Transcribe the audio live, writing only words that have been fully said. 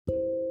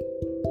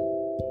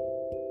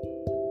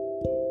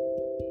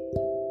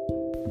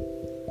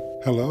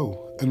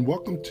Hello, and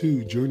welcome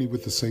to Journey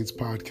with the Saints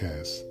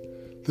podcast.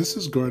 This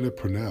is Garnet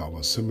Purnell,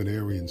 a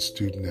seminarian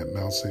student at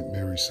Mount St.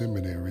 Mary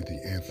Seminary,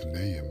 the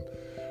Athenaeum,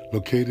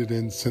 located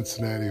in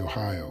Cincinnati,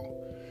 Ohio.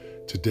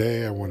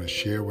 Today, I want to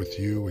share with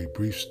you a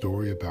brief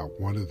story about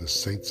one of the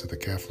saints of the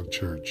Catholic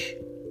Church.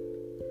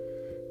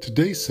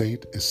 Today's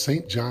saint is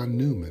St. John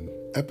Neumann,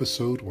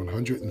 episode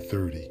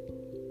 130.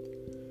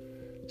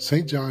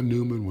 St. John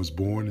Neumann was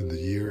born in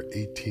the year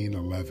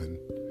 1811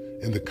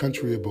 in the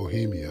country of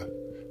Bohemia,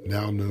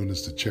 now known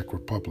as the Czech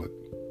Republic.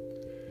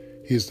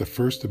 He is the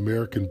first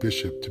American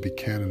bishop to be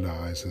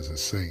canonized as a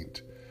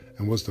saint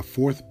and was the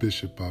fourth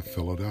bishop of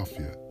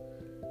Philadelphia.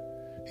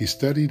 He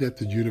studied at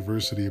the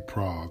University of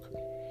Prague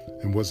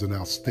and was an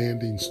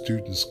outstanding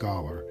student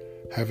scholar,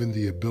 having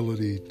the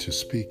ability to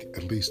speak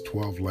at least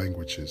 12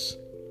 languages.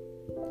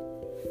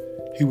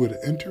 He would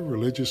enter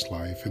religious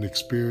life and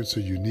experience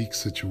a unique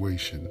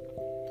situation.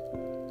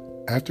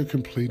 After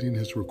completing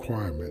his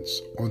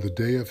requirements, on the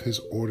day of his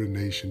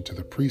ordination to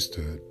the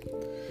priesthood,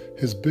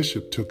 his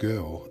bishop took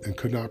ill and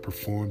could not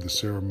perform the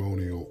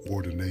ceremonial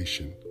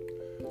ordination.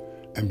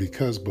 And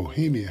because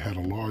Bohemia had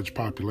a large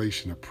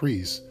population of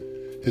priests,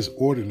 his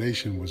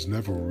ordination was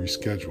never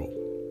rescheduled.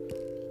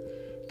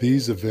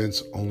 These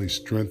events only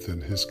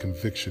strengthened his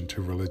conviction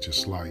to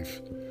religious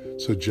life,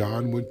 so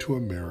John went to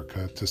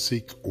America to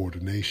seek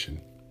ordination.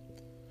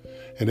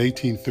 In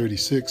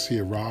 1836, he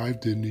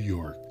arrived in New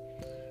York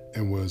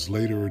and was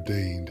later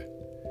ordained.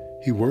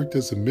 He worked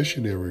as a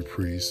missionary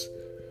priest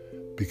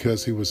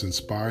because he was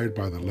inspired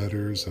by the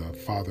letters of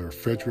Father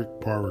Frederick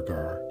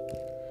Beauregard,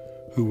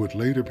 who would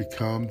later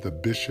become the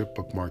Bishop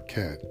of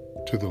Marquette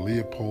to the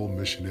Leopold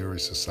Missionary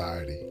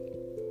Society.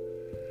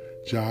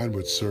 John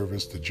would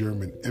service the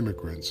German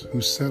immigrants who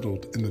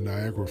settled in the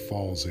Niagara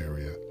Falls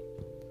area.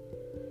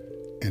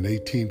 In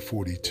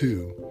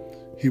 1842,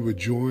 he would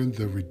join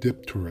the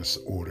Redemptorist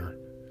Order,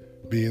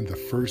 being the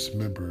first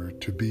member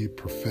to be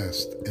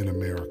professed in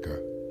America.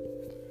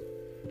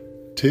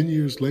 10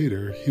 years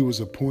later, he was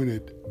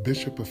appointed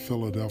Bishop of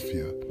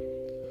Philadelphia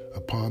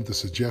upon the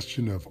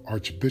suggestion of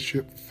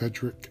Archbishop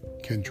Frederick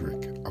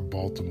Kendrick of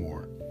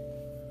Baltimore.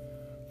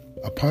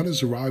 Upon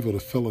his arrival to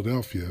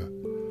Philadelphia,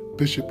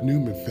 Bishop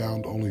Neumann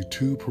found only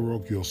 2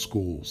 parochial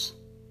schools.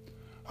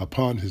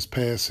 Upon his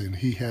passing,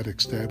 he had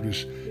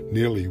established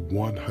nearly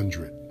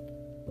 100.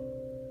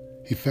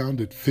 He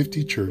founded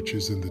 50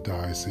 churches in the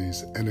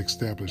diocese and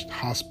established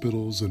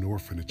hospitals and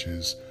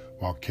orphanages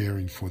while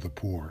caring for the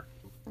poor.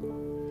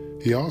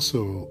 He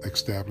also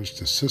established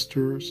the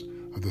Sisters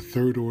of the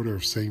Third Order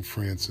of St.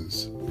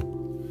 Francis.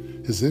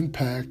 His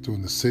impact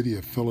on the city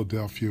of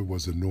Philadelphia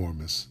was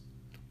enormous.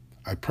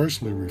 I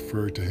personally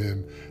refer to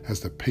him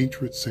as the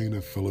patron saint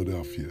of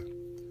Philadelphia.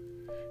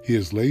 He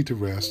is laid to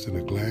rest in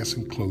a glass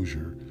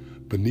enclosure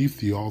beneath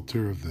the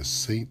altar of the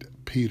St.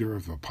 Peter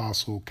of the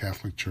Apostle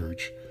Catholic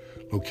Church,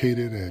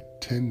 located at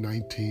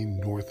 1019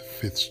 North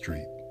 5th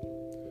Street.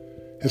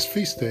 His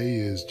feast day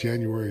is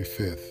January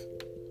 5th.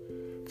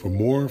 For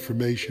more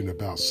information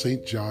about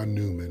St. John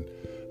Neumann,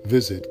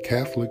 visit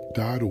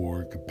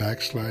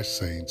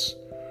catholic.org/saints,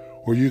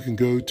 or you can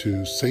go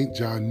to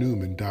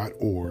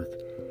stjohnneumann.org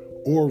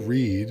or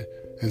read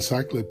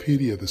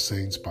Encyclopedia of the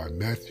Saints by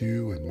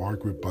Matthew and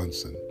Margaret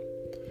Bunson.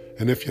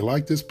 And if you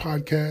like this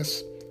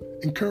podcast,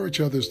 encourage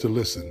others to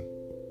listen.